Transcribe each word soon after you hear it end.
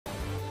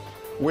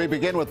We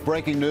begin with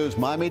breaking news.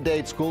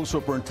 Miami-Dade School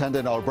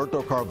Superintendent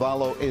Alberto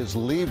Carvalho is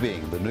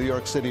leaving. The New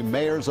York City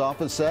Mayor's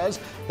office says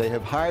they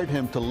have hired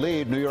him to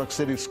lead New York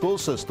City's school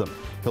system.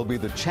 He'll be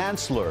the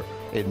chancellor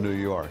in New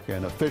York.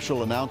 An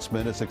official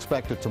announcement is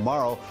expected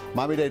tomorrow.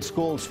 Miami-Dade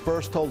Schools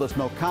first told us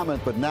no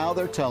comment, but now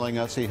they're telling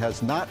us he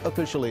has not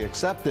officially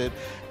accepted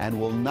and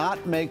will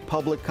not make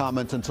public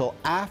comments until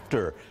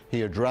after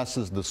he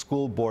addresses the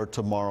school board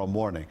tomorrow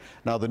morning.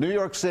 Now, the New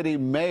York City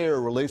mayor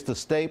released a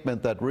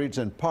statement that reads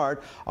in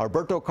part,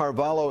 Alberto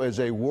Carvalho is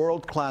a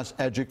world-class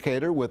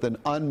educator with an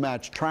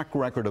unmatched track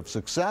record of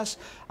success.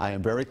 I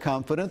am very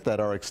confident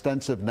that our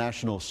extensive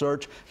national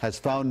search has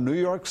found New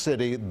York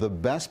City the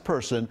best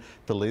person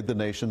to lead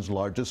the nation's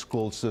largest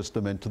school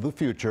system into the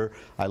future.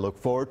 I look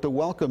forward to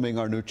welcoming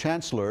our new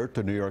chancellor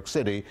to New York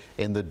City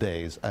in the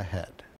days ahead.